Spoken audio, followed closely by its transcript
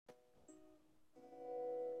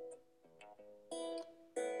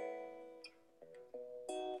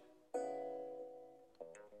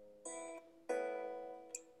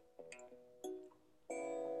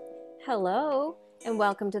Hello, and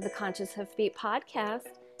welcome to the Conscious Hoofbeat podcast.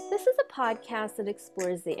 This is a podcast that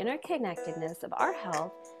explores the interconnectedness of our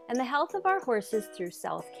health and the health of our horses through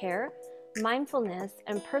self-care, mindfulness,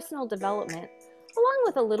 and personal development, along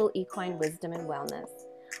with a little equine wisdom and wellness.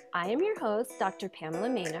 I am your host, Dr. Pamela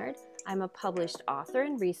Maynard. I'm a published author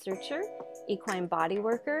and researcher, equine body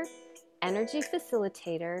worker, energy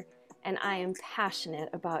facilitator, and I am passionate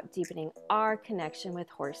about deepening our connection with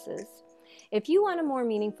horses. If you want a more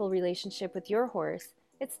meaningful relationship with your horse,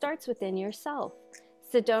 it starts within yourself.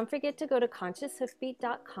 So don't forget to go to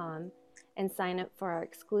conscioushoofbeat.com and sign up for our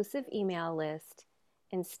exclusive email list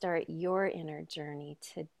and start your inner journey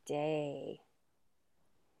today.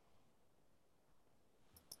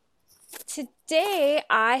 Today,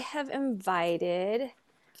 I have invited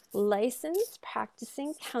licensed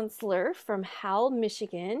practicing counselor from Howell,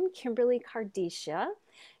 Michigan, Kimberly Cardisha,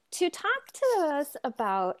 to talk to us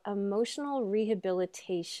about emotional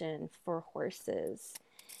rehabilitation for horses.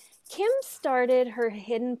 Kim started her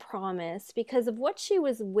hidden promise because of what she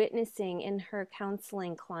was witnessing in her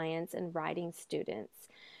counseling clients and riding students.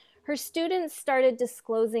 Her students started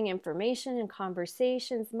disclosing information and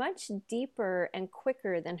conversations much deeper and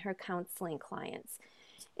quicker than her counseling clients.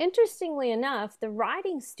 Interestingly enough, the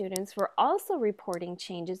riding students were also reporting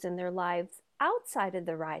changes in their lives outside of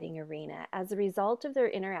the riding arena as a result of their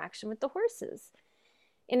interaction with the horses.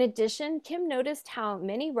 In addition, Kim noticed how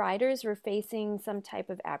many riders were facing some type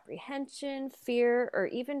of apprehension, fear, or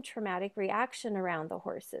even traumatic reaction around the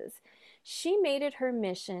horses. She made it her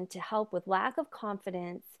mission to help with lack of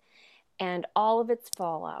confidence and all of its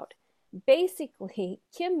fallout. Basically,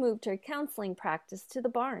 Kim moved her counseling practice to the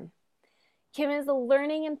barn. Kim is a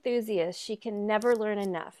learning enthusiast. She can never learn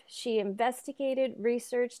enough. She investigated,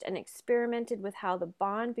 researched, and experimented with how the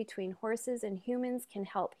bond between horses and humans can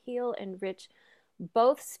help heal and enrich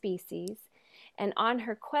both species. And on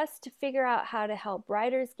her quest to figure out how to help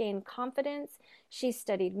riders gain confidence, she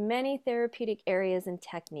studied many therapeutic areas and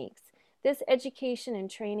techniques. This education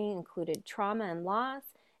and training included trauma and loss,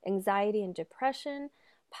 anxiety and depression,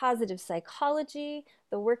 positive psychology,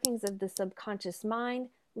 the workings of the subconscious mind,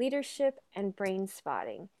 leadership, and brain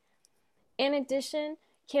spotting. In addition,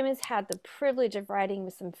 Kim has had the privilege of riding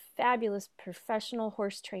with some fabulous professional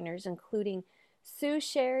horse trainers, including Sue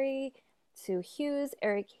Sherry, Sue Hughes,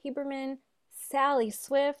 Eric Heberman, Sally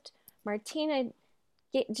Swift, Martina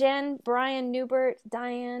Jen, Brian Newbert,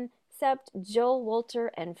 Diane Sept, Joel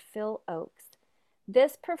Wolter, and Phil Oakes.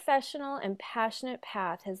 This professional and passionate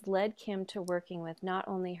path has led Kim to working with not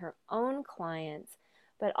only her own clients,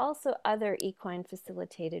 but also other equine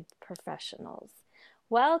facilitated professionals.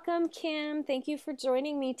 Welcome, Kim. Thank you for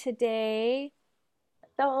joining me today.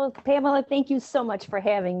 Oh, Pamela, thank you so much for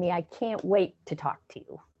having me. I can't wait to talk to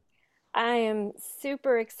you. I am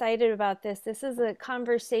super excited about this. This is a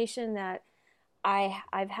conversation that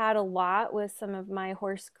I've had a lot with some of my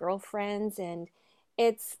horse girlfriends, and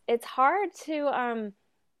it's hard to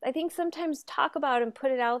I think sometimes talk about and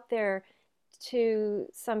put it out there to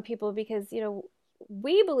some people because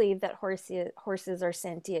we believe that horses are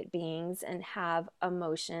sentient beings and have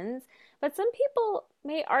emotions, but some people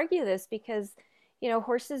may argue this because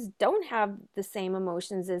horses don't have the same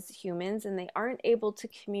emotions as humans, and they aren't able to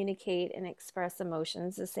communicate and express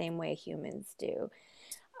emotions the same way humans do.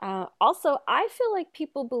 Also, I feel like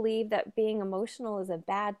people believe that being emotional is a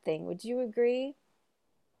bad thing. Would you agree?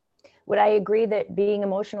 Would I agree that being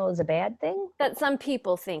emotional is a bad thing? That some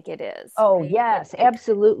people think it is, Oh, right? That yes,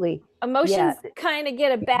 absolutely. emotions Yeah. kind of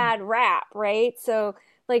get a bad rap, right? So,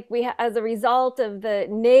 like as a result of the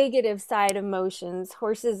negative side emotions,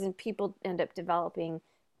 horses and people end up developing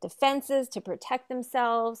defenses to protect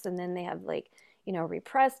themselves, and then they have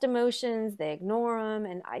repressed emotions. They ignore them,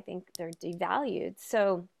 and I think they're devalued.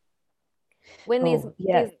 So when these Oh,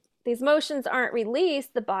 yeah. these these emotions aren't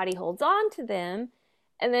released, the body holds on to them,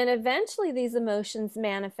 and then eventually these emotions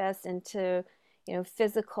manifest into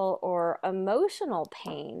physical or emotional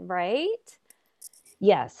pain, right?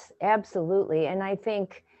 Yes, absolutely. And I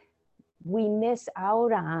think we miss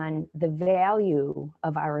out on the value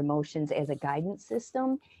of our emotions as a guidance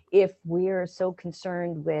system if we're so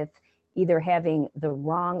concerned with either having the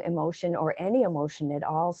wrong emotion or any emotion at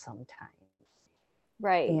all sometimes.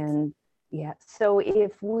 Right. And yeah, so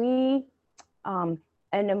if um,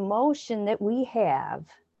 an emotion that we have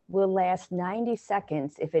will last 90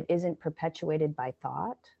 seconds if it isn't perpetuated by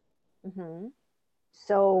thought. Mm-hmm.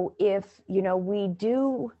 So if, we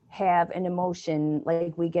do have an emotion,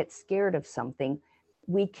 like we get scared of something,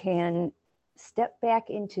 we can step back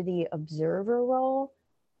into the observer role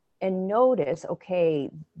and notice, okay,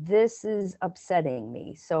 this is upsetting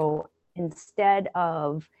me. So instead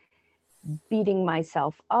of beating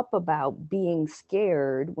myself up about being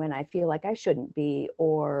scared when I feel like I shouldn't be,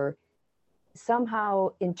 or somehow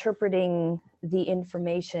interpreting the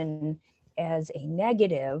information as a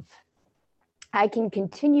negative, I can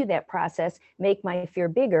continue that process, make my fear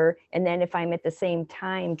bigger. And then if I'm at the same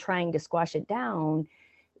time trying to squash it down,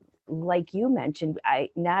 like you mentioned, I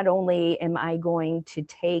not only am I going to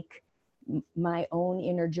take my own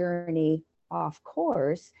inner journey off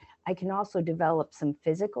course, I can also develop some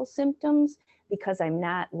physical symptoms because I'm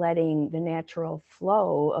not letting the natural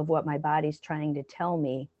flow of what my body's trying to tell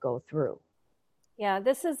me go through. Yeah,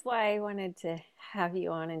 this is why I wanted to have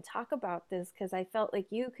you on and talk about this because I felt like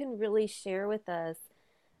you can really share with us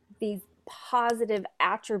these positive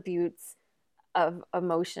attributes of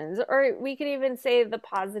emotions, or we could even say the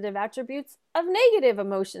positive attributes of negative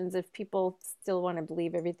emotions if people still want to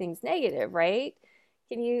believe everything's negative, right?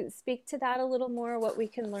 Can you speak to that a little more? What we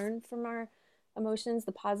can learn from our emotions,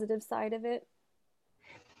 the positive side of it?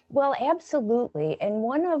 Well, absolutely. And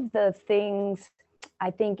one of the things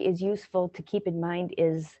I think is useful to keep in mind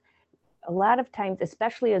is a lot of times,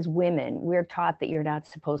 especially as women, we're taught that you're not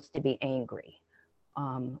supposed to be angry.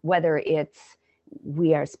 Whether it's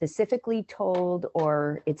we are specifically told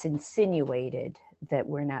or it's insinuated that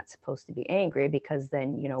we're not supposed to be angry because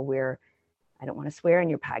then, we're, I don't want to swear on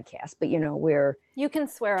your podcast, but, we're, You can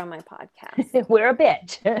swear on my podcast. we're a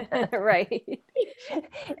bitch. Right.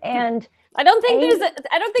 And I don't think anger,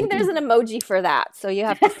 there's an emoji for that, so you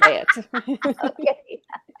have to say it. okay.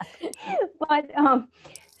 But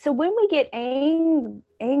so when we get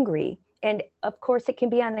angry, and of course it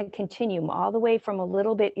can be on a continuum all the way from a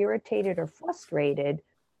little bit irritated or frustrated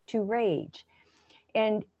to rage.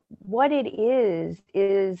 And what it is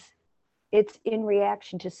it's in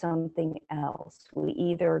reaction to something else. We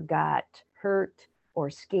either got hurt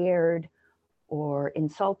or scared or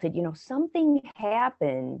insulted. Something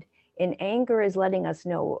happened, and anger is letting us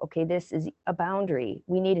know, okay, this is a boundary.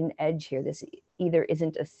 We need an edge here. This either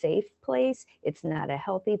isn't a safe place, it's not a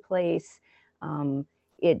healthy place.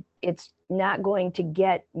 It's not going to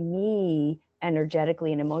get me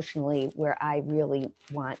energetically and emotionally where I really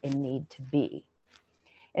want and need to be.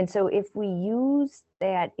 And so if we use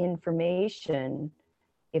that information,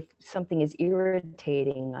 if something is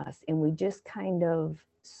irritating us, and we just kind of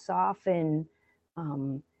soften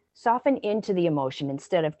into the emotion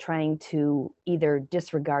instead of trying to either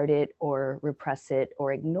disregard it or repress it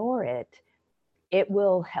or ignore it, it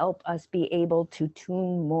will help us be able to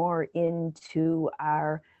tune more into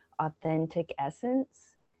our authentic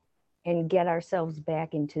essence and get ourselves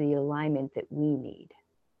back into the alignment that we need.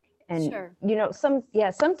 And Sure.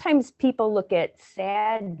 sometimes people look at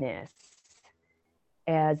sadness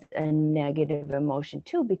as a negative emotion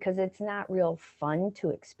too, because it's not real fun to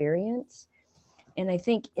experience. And I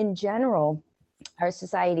think in general, our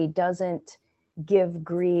society doesn't give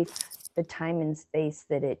grief the time and space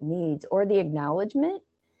that it needs or the acknowledgement,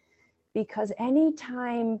 because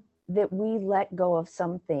anytime that we let go of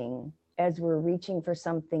something as we're reaching for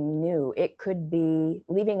something new, it could be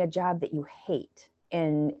leaving a job that you hate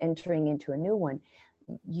and entering into a new one.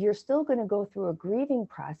 You're still going to go through a grieving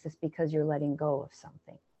process because you're letting go of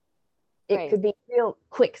something. It Right. could be real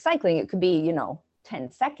quick cycling. It could be,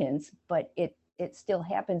 10 seconds, but it still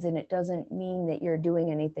happens, and it doesn't mean that you're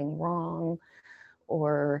doing anything wrong,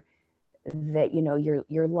 or that,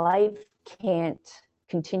 your life can't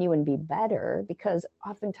continue and be better, because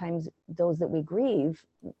oftentimes those that we grieve,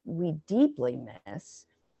 we deeply miss,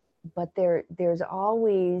 but there's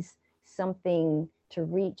always something to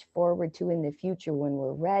reach forward to in the future when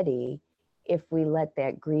we're ready, if we let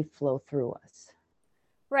that grief flow through us.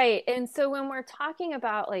 Right. And so when we're talking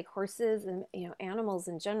about like horses and animals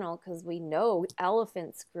in general, because we know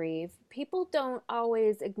elephants grieve, people don't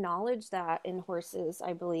always acknowledge that in horses,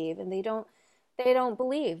 I believe, and they don't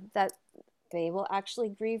believe that they will actually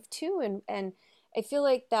grieve too. And I feel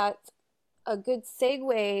like that's a good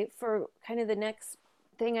segue for kind of the next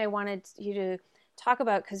thing I wanted you to talk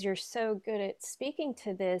about, because you're so good at speaking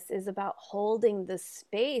to this, is about holding the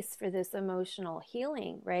space for this emotional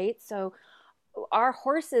healing, right? So our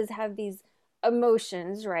horses have these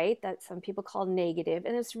emotions, right, that some people call negative,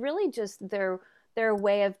 and it's really just their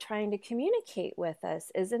way of trying to communicate with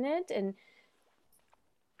us, isn't it? And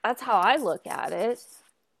that's how I look at it.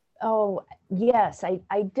 Oh, yes,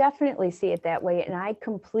 I definitely see it that way. And I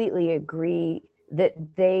completely agree that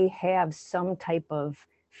they have some type of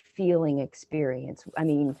feeling experience. I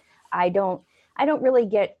mean, I don't I don't really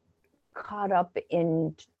get caught up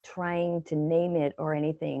in trying to name it or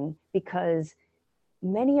anything, because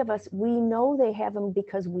many of us, we know they have them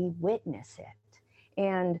because we witness it.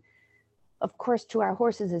 And of course, to our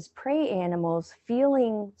horses as prey animals,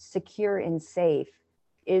 feeling secure and safe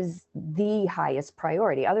is the highest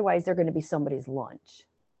priority. Otherwise, they're going to be somebody's lunch.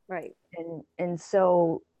 Right. And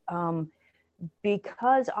so,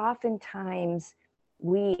 because oftentimes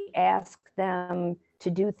we ask them to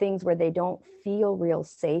do things where they don't feel real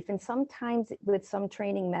safe, and sometimes with some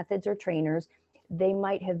training methods or trainers, they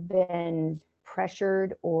might have been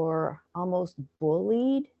pressured or almost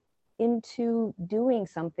bullied into doing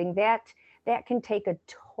something that can take a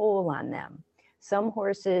toll on them. Some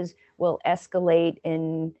horses will escalate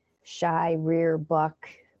and shy, rear, buck,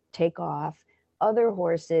 take off. Other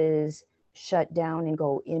horses shut down and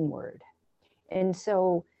go inward. And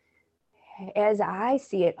so, as I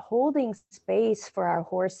see it, holding space for our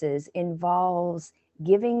horses involves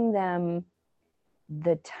giving them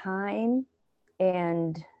the time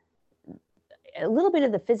and a little bit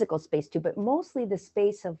of the physical space too, but mostly the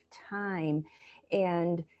space of time,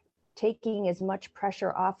 and taking as much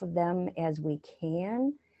pressure off of them as we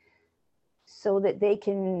can so that they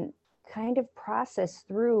can kind of process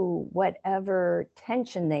through whatever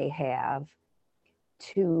tension they have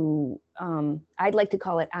to, I'd like to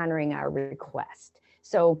call it honoring our request.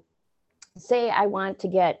 So say I want to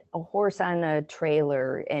get a horse on a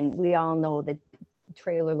trailer, and we all know that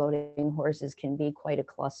trailer loading horses can be quite a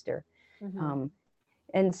cluster. Mm-hmm. Um,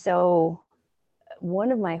 and so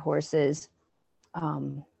one of my horses,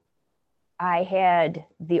 um, I had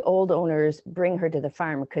the old owners bring her to the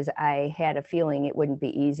farm because I had a feeling it wouldn't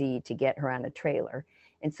be easy to get her on a trailer.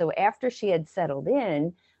 And so after she had settled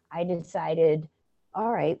in, I decided,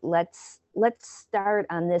 all right, let's start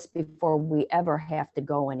on this before we ever have to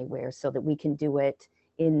go anywhere so that we can do it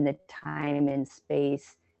in the time and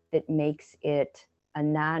space that makes it a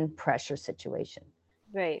non-pressure situation.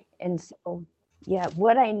 Right. And so, yeah,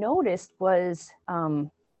 what I noticed was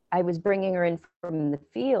I was bringing her in from the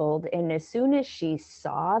field, and as soon as she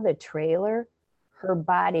saw the trailer, her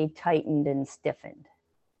body tightened and stiffened.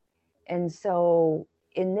 And so,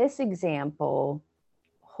 in this example,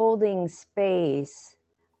 holding space,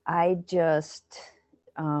 I just,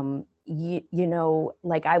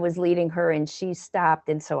 like I was leading her and she stopped.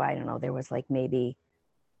 And so, I don't know, there was like maybe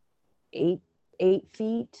eight, 8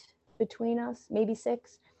 feet between us, maybe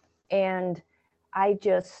 6. And I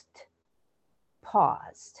just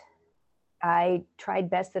paused. I tried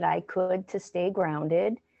best that I could to stay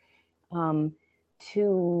grounded, um,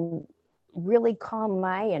 to really calm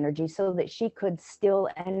my energy so that she could still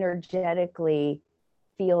energetically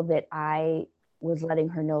feel that I was letting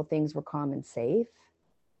her know things were calm and safe.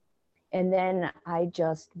 And then I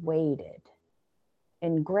just waited.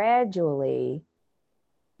 And gradually,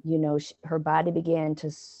 her body began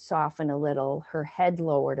to soften a little, her head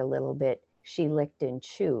lowered a little bit, she licked and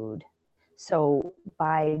chewed. So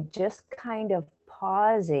by just kind of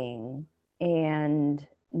pausing and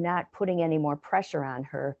not putting any more pressure on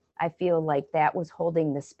her, I feel like that was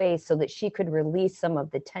holding the space so that she could release some of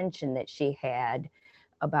the tension that she had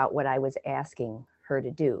about what I was asking her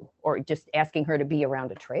to do, or just asking her to be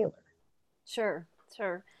around a trailer. Sure.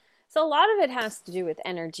 Sure. So a lot of it has to do with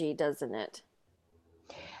energy, doesn't it?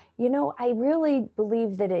 I really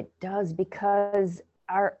believe that it does, because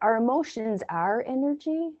our emotions are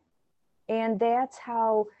energy, and that's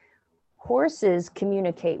how horses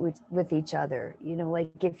communicate with each other.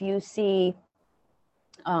 Like if you see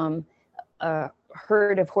um, a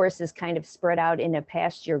herd of horses kind of spread out in a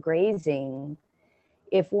pasture grazing,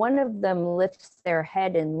 if one of them lifts their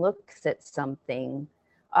head and looks at something,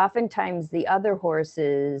 oftentimes the other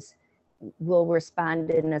horses will respond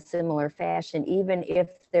in a similar fashion, even if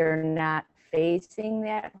they're not facing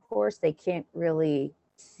that horse. They can't really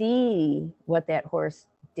see what that horse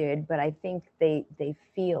did, but I think they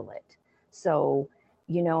feel it. So,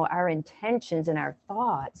 our intentions and our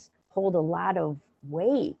thoughts hold a lot of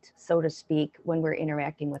weight, so to speak, when we're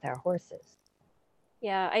interacting with our horses.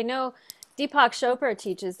 Yeah, I know Deepak Chopra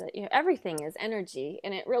teaches that everything is energy,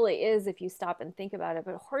 and it really is if you stop and think about it.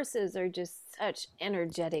 But horses are just such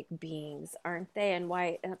energetic beings, aren't they? And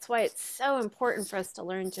that's why it's so important for us to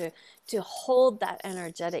learn to hold that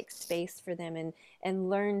energetic space for them, and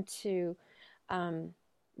learn to um,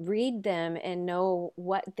 read them and know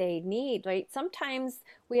what they need. Right? Sometimes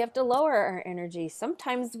we have to lower our energy.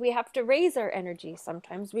 Sometimes we have to raise our energy.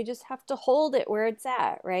 Sometimes we just have to hold it where it's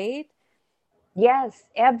at. Right? Yes,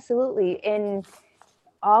 absolutely. And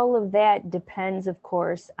all of that depends, of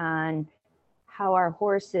course, on how our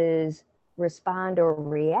horses respond or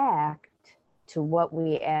react to what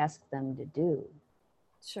we ask them to do.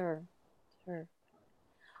 Sure. Sure.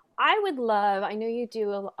 I would love, I know you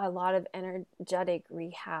do a lot of energetic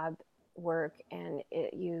rehab work, and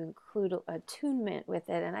you include attunement with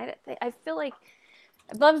it. And I feel like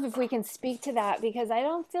I'd love if we can speak to that, because I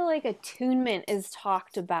don't feel like attunement is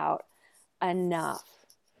talked about enough.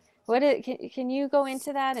 Can you go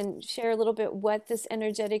into that and share a little bit what this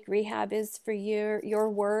energetic rehab is for your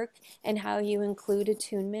work, and how you include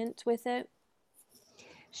attunement with it?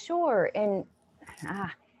 Sure. And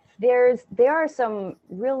ah, there are some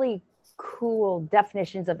really cool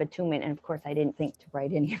definitions of attunement. And of course, I didn't think to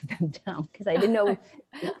write any of them down because I didn't know.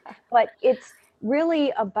 But it's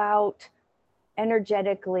really about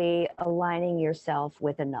energetically aligning yourself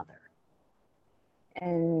with another.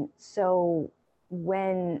 And so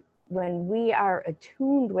when we are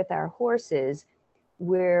attuned with our horses,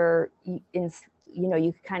 we're in,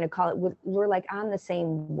 you kind of call it, we're like on the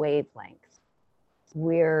same wavelength.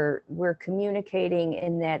 We're communicating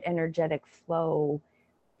in that energetic flow,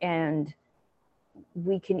 and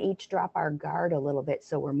we can each drop our guard a little bit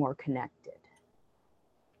so we're more connected.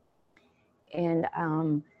 And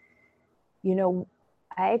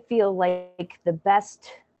I feel like the best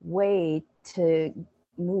way to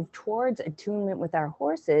move towards attunement with our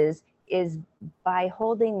horses is by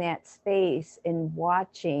holding that space and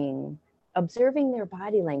watching, observing their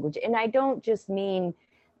body language. And I don't just mean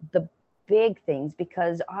the big things,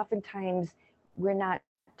 because oftentimes we're not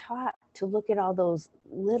taught to look at all those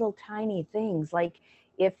little tiny things, like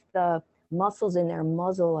if the muscles in their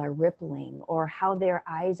muzzle are rippling or how their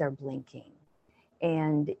eyes are blinking,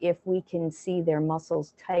 and if we can see their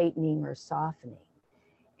muscles tightening or softening.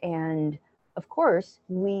 And of course,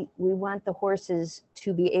 we want the horses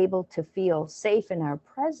to be able to feel safe in our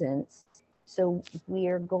presence. So we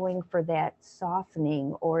are going for that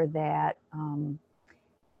softening, or that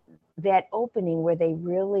that opening where they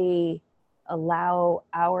really allow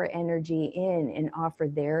our energy in and offer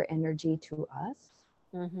their energy to us.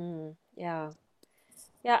 Mm-hmm. Yeah.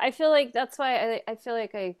 Yeah, I feel like that's why I feel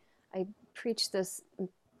like I preach this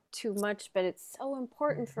too much, but it's so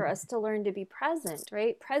important for us to learn to be present,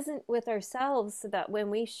 right? Present with ourselves, so that when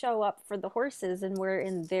we show up for the horses and we're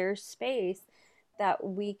in their space, that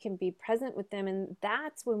we can be present with them. And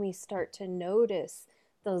that's when we start to notice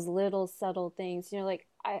those little subtle things. Like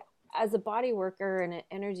I, as a body worker and an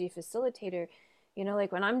energy facilitator,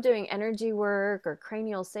 like when I'm doing energy work or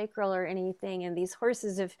cranial sacral or anything, and these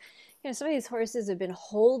horses have, some of these horses have been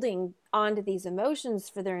holding onto these emotions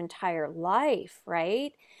for their entire life,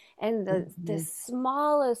 right? And the Mm-hmm.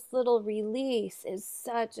 smallest little release is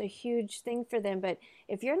such a huge thing for them. But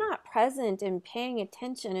if you're not present and paying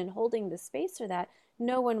attention and holding the space for that,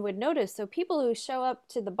 no one would notice. So people who show up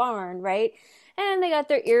to the barn, right, and they got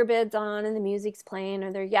their earbuds on and the music's playing,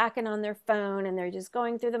 or they're yakking on their phone and they're just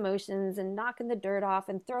going through the motions and knocking the dirt off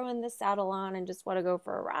and throwing the saddle on and just want to go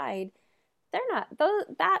for a ride, they're not,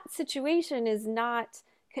 that situation is not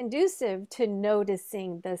conducive to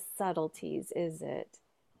noticing the subtleties, is it?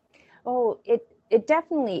 Oh, it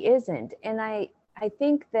definitely isn't. And I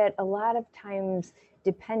think that a lot of times,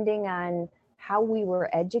 depending on how we were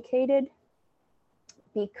educated,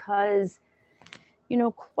 because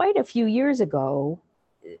quite a few years ago,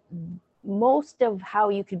 most of how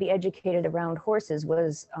you could be educated around horses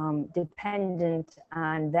was dependent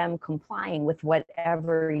on them complying with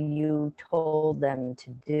whatever you told them to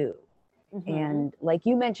do. Mm-hmm. And like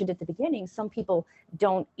you mentioned at the beginning, some people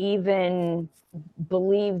don't even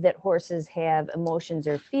believe that horses have emotions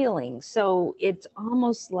or feelings. So it's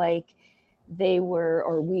almost like they were,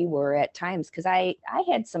 or we were at times, because I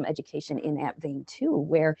had some education in that vein too,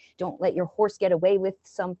 where don't let your horse get away with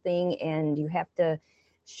something, and you have to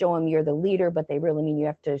show them you're the leader, but they really mean you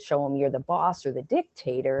have to show them you're the boss or the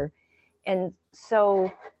dictator. And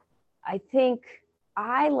so I think,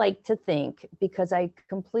 I like to think, because I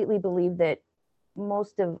completely believe that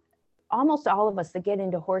almost all of us that get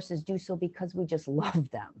into horses do so because we just love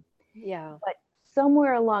them. Yeah. But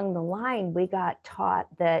somewhere along the line, we got taught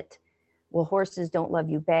that, well, horses don't love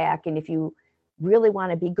you back. And if you really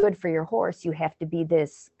want to be good for your horse, you have to be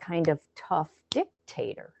this kind of tough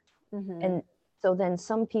dictator. Mm-hmm. And so then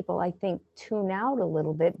some people, I think, tune out a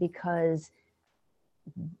little bit because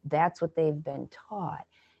that's what they've been taught.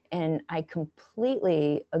 And I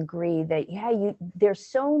completely agree that, yeah, there's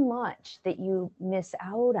so much that you miss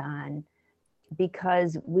out on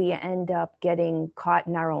because we end up getting caught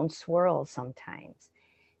in our own swirl sometimes.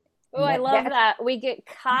 Oh, And I love that's that. We get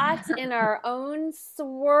caught in our own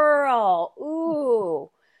swirl.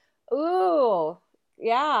 Ooh. Ooh.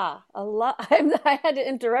 Yeah. A lot. I had to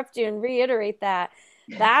interrupt you and reiterate that.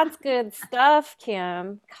 That's good stuff,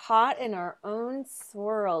 Kim. Caught in our own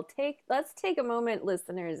swirl. Let's take a moment,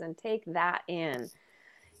 listeners, and take that in.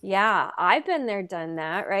 Yeah, I've been there, done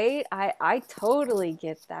that, right? I totally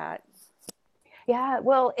get that. Yeah,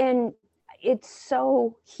 well, and it's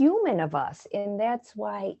so human of us. And that's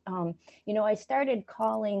why, I started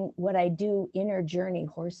calling what I do inner journey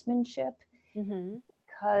horsemanship, Mm-hmm.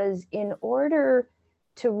 because in order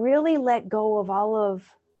to really let go of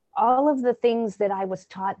all of the things that I was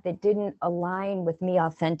taught that didn't align with me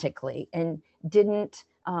authentically and didn't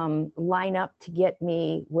line up to get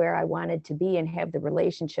me where I wanted to be and have the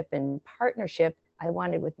relationship and partnership I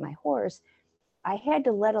wanted with my horse, I had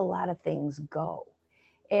to let a lot of things go.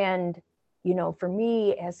 And, for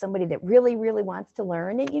me, as somebody that really, really wants to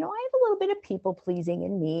learn, and, I have a little bit of people pleasing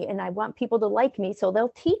in me, and I want people to like me, so they'll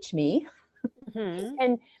teach me. Mm-hmm.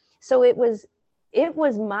 And so it was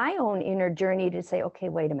my own inner journey to say, okay,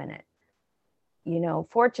 wait a minute.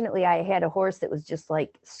 Fortunately, I had a horse that was just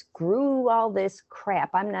like, screw all this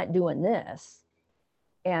crap. I'm not doing this.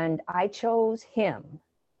 And I chose him.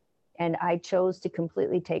 And I chose to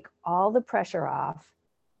completely take all the pressure off,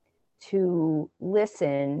 to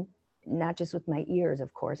listen, not just with my ears,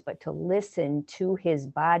 of course, but to listen to his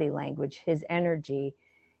body language, his energy,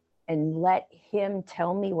 and let him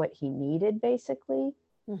tell me what he needed, basically.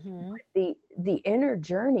 Mm-hmm. The inner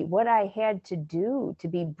journey, what I had to do to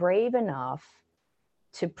be brave enough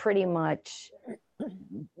to pretty much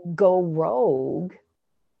go rogue,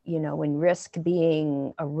 and risk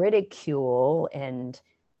being a ridicule. And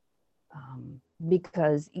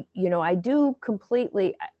because, I do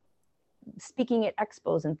completely, speaking at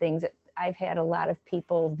expos and things, I've had a lot of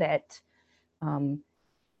people that um,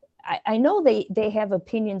 I know they have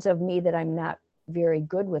opinions of me that I'm not very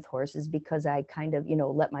good with horses, because I kind of,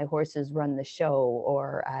 let my horses run the show,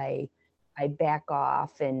 or I back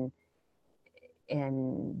off and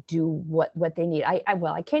do what they need.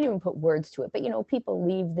 I can't even put words to it, but people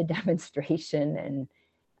leave the demonstration, and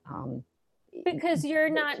um, Because you're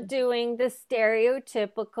not doing the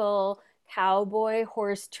stereotypical cowboy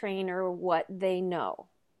horse trainer what they know,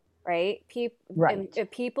 right? right.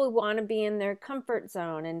 If people want to be in their comfort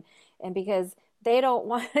zone, and because they don't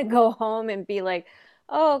want to go home and be like,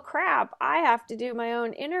 oh crap, I have to do my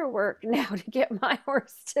own inner work now to get my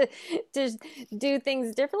horse to do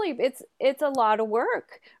things differently. It's a lot of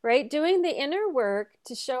work, right? Doing the inner work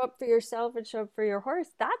to show up for yourself and show up for your horse,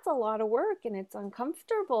 that's a lot of work, and it's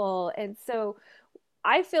uncomfortable. And so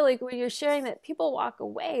I feel like when you're sharing that, people walk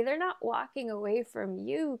away, they're not walking away from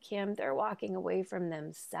you, Kim. They're walking away from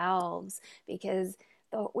themselves, because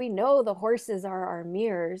we know the horses are our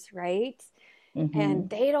mirrors, right? Hmm. And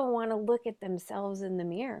they don't want to look at themselves in the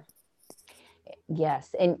mirror.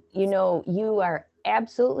 Yes, and you are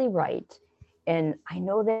absolutely right. And I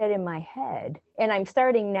know that in my head, and I'm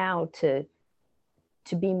starting now to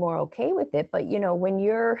be more okay with it. But when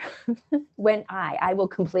you're when I will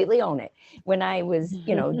completely own it, when I was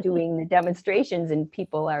doing the demonstrations and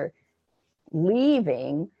people are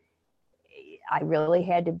leaving, I really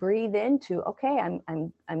had to breathe into, okay,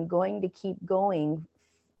 I'm going to keep going,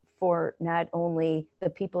 for not only the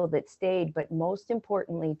people that stayed, but most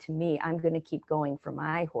importantly to me, I'm going to keep going for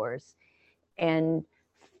my horse, and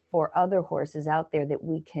for other horses out there, that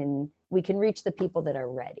we can reach the people that are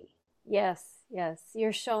ready. Yes, yes.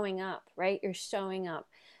 You're showing up, right? You're showing up.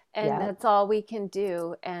 And Yeah. that's all we can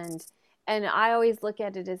do. And I always look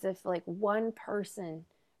at it as if like one person,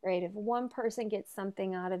 right? If one person gets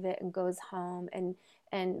something out of it and goes home and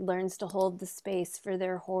learns to hold the space for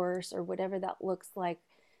their horse or whatever that looks like,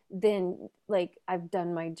 then like I've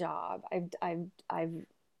done my job.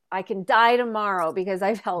 I can die tomorrow because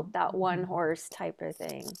I've helped that one horse type of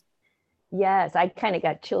thing. Yes, I kind of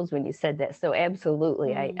got chills when you said that. So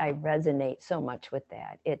absolutely, I, Mm. I resonate so much with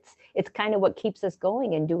that. It's kind of what keeps us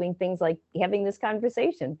going and doing things like having this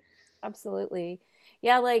conversation. Absolutely.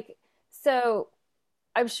 Yeah, like so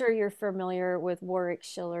I'm sure you're familiar with Warwick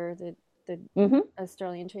Schiller, the Hmm.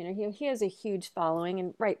 Australian trainer. He has a huge following,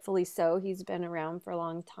 and rightfully so. He's been around for a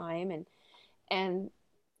long time, and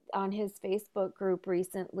on his Facebook group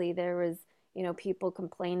recently there was people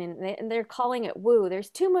complaining, and they're calling it woo. There's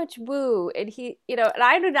too much woo, and and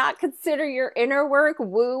I do not consider your inner work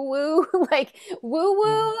woo woo. Like woo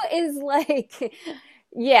Yeah. woo is like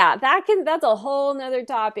yeah, that's a whole nother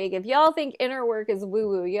topic. If y'all think inner work is woo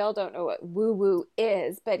woo, y'all don't know what woo woo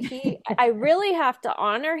is. But I really have to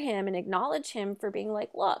honor him and acknowledge him for being like,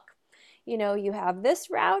 look, you have this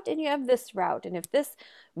route and you have this route. And if this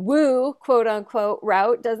woo, quote unquote,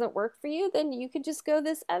 route doesn't work for you, then you could just go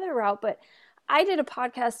this other route. But I did a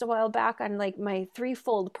podcast a while back on like my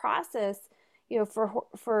threefold process,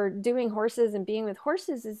 for doing horses and being with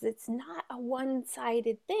horses. Is it's not a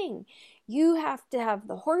one-sided thing. You have to have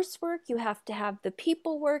the horse work, you have to have the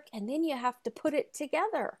people work, and then you have to put it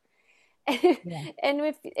together. Yeah. And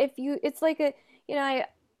if you, it's like a, you know,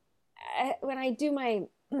 when I do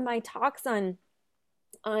my talks on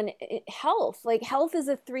health, like health is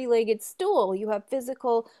a three-legged stool. You have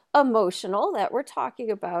physical, emotional that we're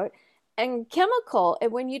talking about, and chemical.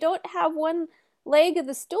 And when you don't have one leg of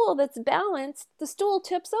the stool that's balanced, the stool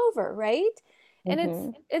tips over, right? And Hmm.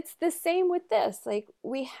 it's the same with this. Like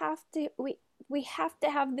we have to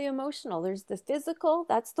have the emotional. There's the physical,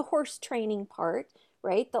 that's the horse training part,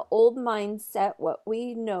 right? The old mindset, what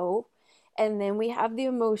we know. And then we have the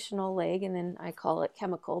emotional leg, and then I call it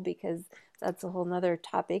chemical because that's a whole nother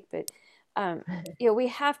topic. But um, we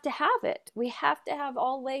have to have it. We have to have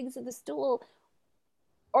all legs of the stool,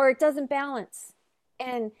 or it doesn't balance.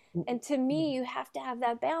 And and to me, you have to have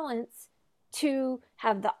that balance to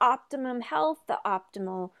have the optimum health, the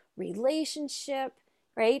optimal relationship,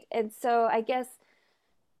 right? And so I guess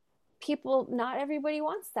people, not everybody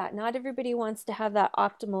wants that. Not everybody wants to have that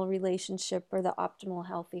optimal relationship or the optimal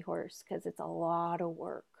healthy horse because it's a lot of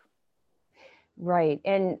work. Right.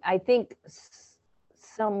 And I think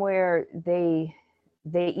somewhere they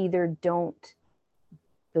either don't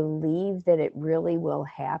believe that it really will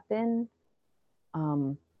happen,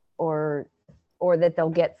 um, or that they'll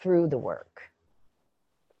get through the work.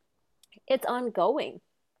 It's ongoing.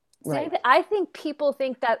 See, Right. I think people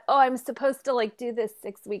think that, oh, I'm supposed to like do this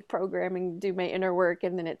 6 week program and do my inner work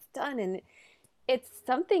and then it's done. And it's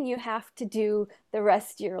something you have to do the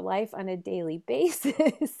rest of your life on a daily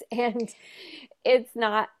basis. And it's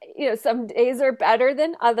not, some days are better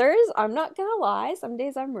than others. I'm not going to lie. Some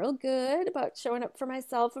days I'm real good about showing up for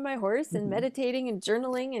myself and my horse and Mhm. meditating and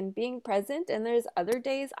journaling and being present. And there's other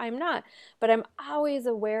days I'm not, but I'm always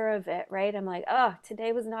aware of it, right? I'm like, oh,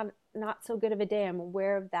 today was not so good of a day. I'm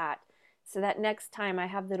aware of that. So that next time I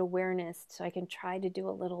have that awareness so I can try to do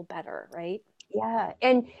a little better, right? Yeah.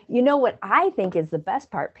 And you know what I think is the best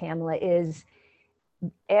part, Pamela, is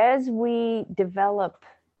as we develop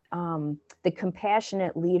the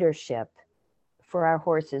compassionate leadership for our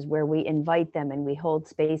horses, where we invite them and we hold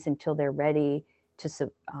space until they're ready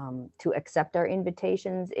to accept our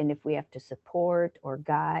invitations, and if we have to support or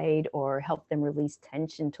guide or help them release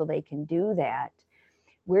tension till they can do that,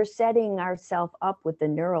 we're setting ourselves up with the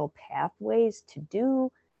neural pathways to do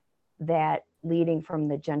that, leading from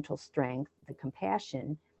the gentle strength, the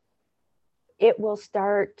compassion. It will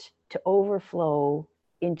start to overflow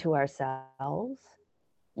into ourselves.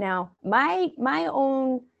 Now, my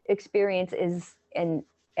own experience is, and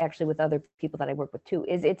actually with other people that I work with too,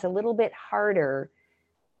 is it's a little bit harder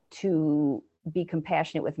to be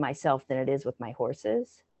compassionate with myself than it is with my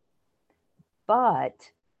horses.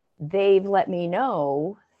 But they've let me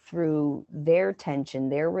know through their tension,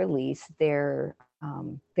 their release, their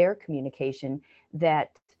communication,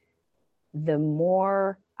 that the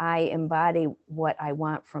more I embody what I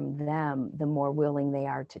want from them, the more willing they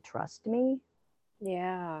are to trust me.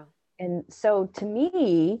 Yeah. And so to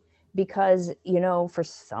me, because, for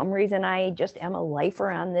some reason I just am a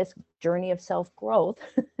lifer on this journey of self growth,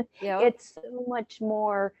 Yep. it's so much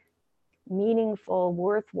more meaningful,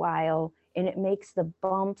 worthwhile, and it makes the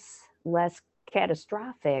bumps less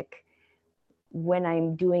catastrophic when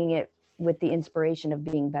I'm doing it with the inspiration of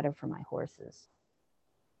being better for my horses.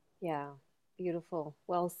 Yeah. Beautiful.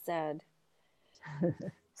 Well said.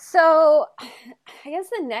 So, I guess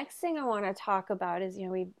the next thing I want to talk about is,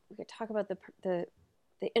 we could talk about the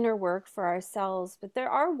inner work for ourselves, but there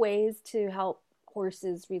are ways to help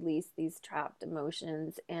horses release these trapped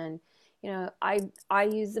emotions. And, I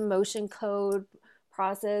use the motion code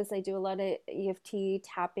process. I do a lot of EFT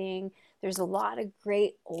tapping. There's a lot of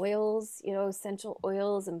great oils, essential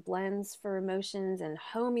oils and blends for emotions, and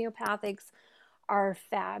homeopathics are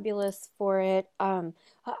fabulous for it.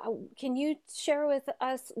 Can you share with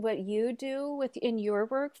us what you do in your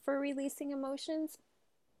work for releasing emotions?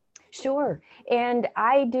 Sure. And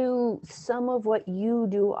I do some of what you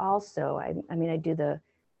do also. I mean, I do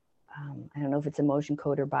I don't know if it's emotion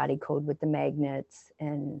code or body code with the magnets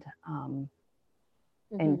and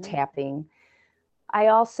Mm-hmm. tapping. I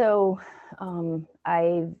also,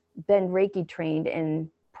 I've been Reiki trained, and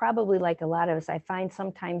probably like a lot of us, I find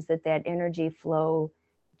sometimes that energy flow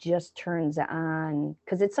just turns on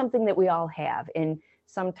because it's something that we all have. And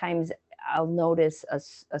sometimes I'll notice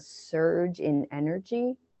a surge in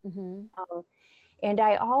energy. Mm-hmm. Um, and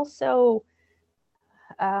I also,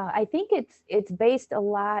 I think it's based a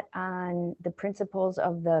lot on the principles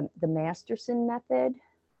of the Masterson method,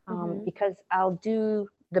 Mm-hmm. because I'll do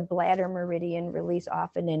the bladder meridian release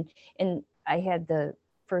often, and I had the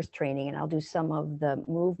first training, and I'll do some of the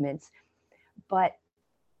movements. But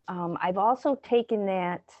I've also taken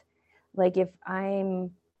that, like if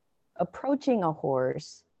I'm approaching a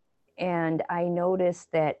horse and I notice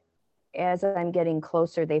that as I'm getting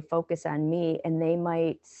closer, they focus on me and they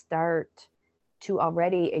might start to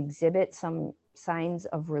already exhibit some signs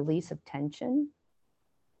of release of tension.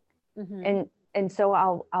 Mm-hmm. And so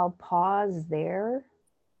I'll pause there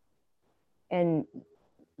and,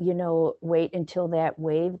 you know, wait until that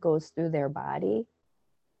wave goes through their body.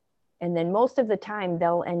 And then most of the time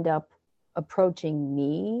they'll end up approaching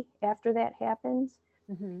me after that happens.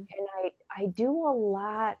 Mm-hmm. And I do a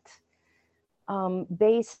lot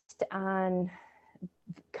based on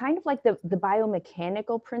kind of like the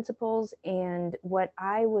biomechanical principles and what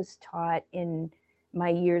I was taught in my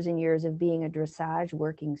years and years of being a dressage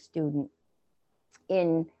working student.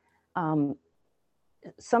 In um,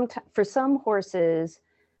 for some horses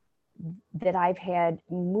that I've had,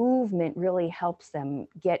 movement really helps them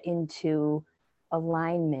get into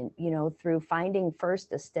alignment, you know, through finding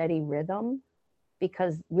first a steady rhythm,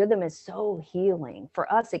 because rhythm is so healing.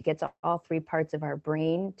 For us, it gets all three parts of our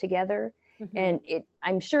brain together. Mm-hmm. And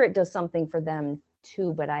I'm sure it does something for them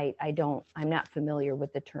too, but I'm not familiar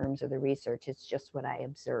with the terms or the research. It's just what I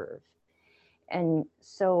observe. And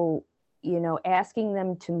so, you know, asking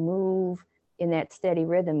them to move in that steady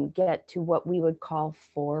rhythm, get to what we would call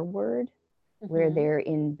forward, where Mm-hmm. they're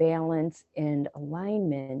in balance and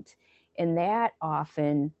alignment. And that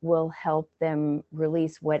often will help them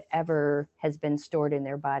release whatever has been stored in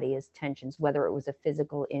their body as tensions, whether it was a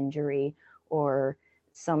physical injury or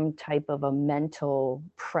some type of a mental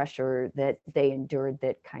pressure that they endured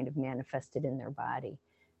that kind of manifested in their body.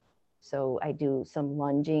 So I do some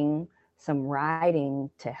lunging, some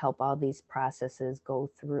riding to help all these processes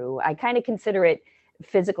go through. I kind of consider it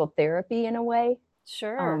physical therapy in a way.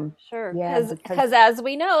 Sure, Um, sure. yeah, because Because as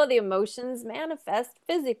we know, the emotions manifest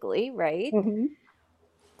physically, right? mhm.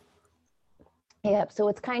 Yeah, so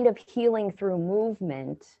it's kind of healing through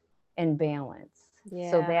movement and balance.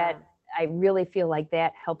 So that Yeah, I really feel like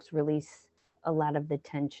that helps release a lot of the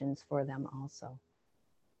tensions for them also.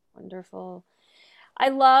 wonderful. I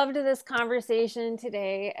loved this conversation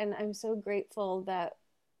today, and I'm so grateful that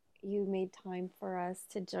you made time for us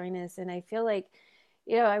to join us. And I feel like,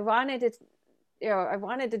 I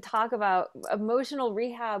wanted to talk about emotional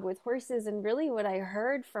rehab with horses. And really, what I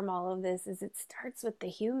heard from all of this is it starts with the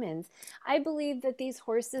humans. I believe that these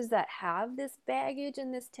horses that have this baggage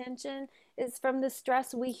and this tension is from the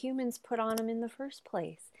stress we humans put on them in the first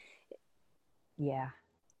place. Yeah,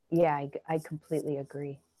 yeah, I completely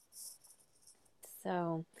agree.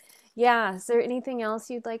 So, yeah, is there anything else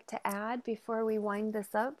you'd like to add before we wind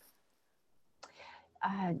this up?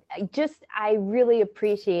 I really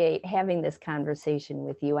appreciate having this conversation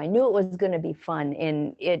with you. I knew it was going to be fun,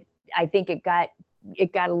 and I think it got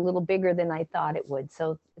a little bigger than I thought it would.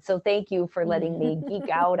 So thank you for letting me geek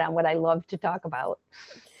out on what I love to talk about.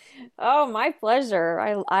 Oh, my pleasure.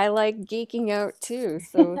 I like geeking out too.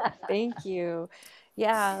 So thank you.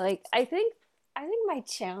 Yeah, like I think my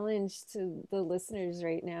challenge to the listeners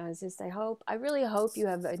right now is just I really hope you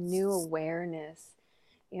have a new awareness,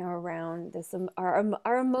 around this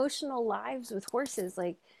our emotional lives with horses.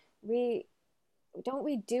 Like we don't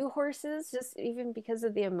we do horses just even because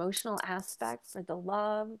of the emotional aspect for the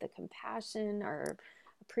love, the compassion, our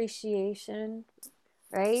appreciation,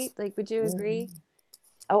 right? Like would you Mhm. agree?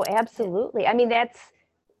 Oh, Yeah. absolutely. I mean,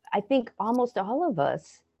 I think almost all of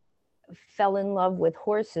us fell in love with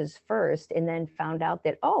horses first and then found out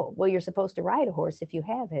that, oh, well, you're supposed to ride a horse if you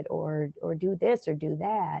have it, or do this or do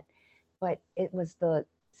that. But it was the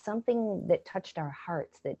something that touched our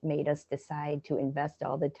hearts that made us decide to invest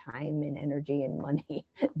all the time and energy and money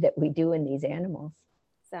that we do in these animals.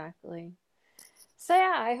 Exactly. So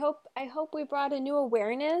yeah, I hope we brought a new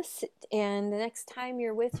awareness, and the next time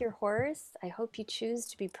you're with your horse, I hope you choose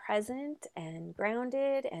to be present and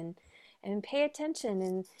grounded and pay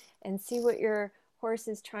attention and see what your horse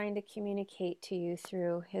is trying to communicate to you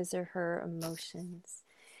through his or her emotions.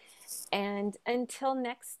 And until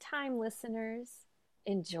next time, listeners,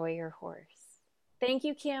 enjoy your horse. Thank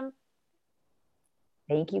you, Kim.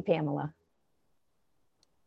 Thank you, Pamela.